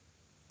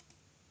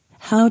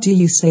How do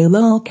you say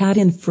lolcat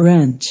in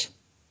French?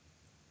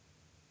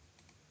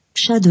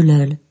 Chat de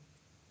lol.